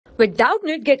With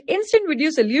Doubtnut, get instant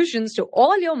video solutions to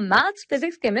all your maths,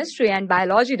 physics, chemistry, and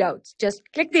biology doubts. Just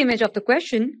click the image of the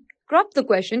question, crop the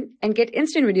question, and get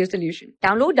instant video solution.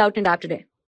 Download Doubtnut app today.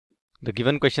 The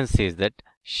given question says that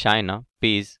Shaina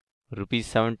pays rupees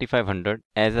 7500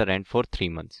 as a rent for 3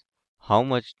 months. How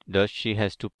much does she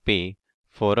has to pay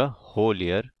for a whole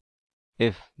year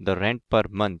if the rent per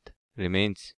month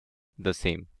remains the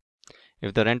same?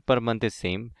 If the rent per month is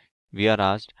same, we are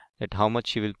asked that how much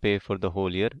she will pay for the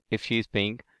whole year if she is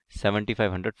paying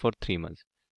 7500 for 3 months.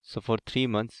 So for 3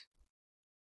 months,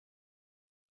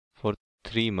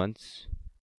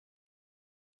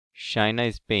 Shaina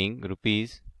is paying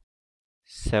rupees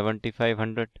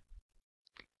 7500.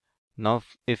 Now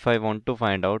if I want to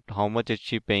find out how much is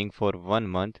she paying for 1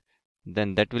 month,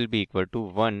 then that will be equal to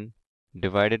 1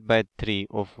 divided by 3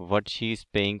 of what she is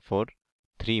paying for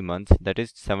 3 months, that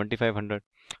is 7500.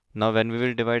 Now when we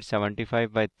will divide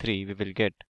 75 by 3, we will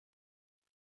get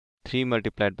 3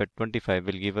 multiplied by 25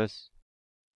 will give us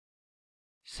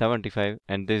 75,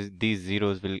 and these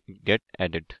zeros will get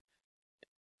added.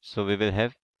 So we will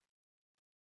have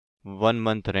 1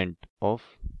 month rent of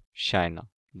Shaina,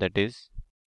 that is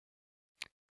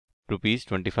rupees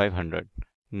 2500.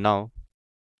 Now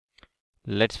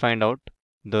let's find out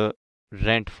the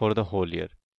rent for the whole year.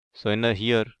 So in a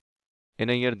year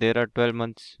there are 12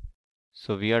 months.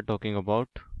 So we are talking about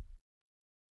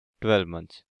 12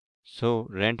 months. So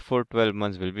rent for 12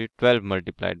 months will be 12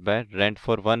 multiplied by rent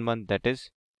for 1 month, that is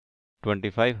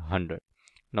 2500.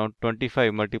 Now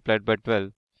 25 multiplied by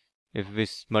 12, if we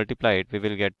multiply it, we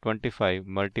will get 25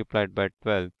 multiplied by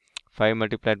 12. 5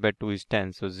 multiplied by 2 is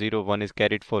 10, so 0, 1 is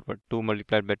carried forward. 2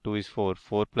 multiplied by 2 is 4,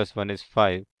 4 plus 1 is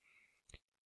 5.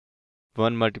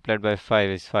 1 multiplied by 5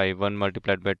 is 5, 1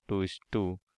 multiplied by 2 is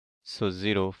 2, so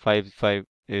 0, 5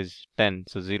 is 10,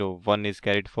 so 0, 1 is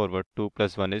carried forward, 2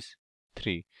 plus 1 is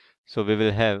 3. So we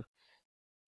will have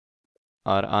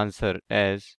our answer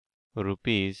as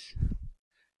rupees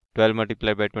 12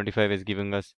 multiplied by 25 is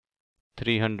giving us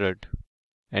 300,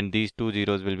 and these two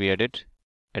zeros will be added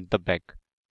at the back.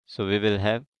 So we will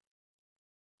have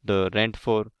the rent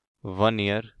for 1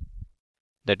 year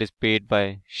that is paid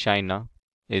by Shaina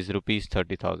is rupees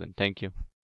 30,000. Thank you.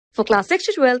 For class 6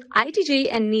 to 12, IIT JEE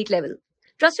and NEET level.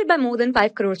 Trusted by more than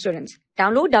 5 crore students.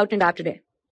 Download Doubtnut app today.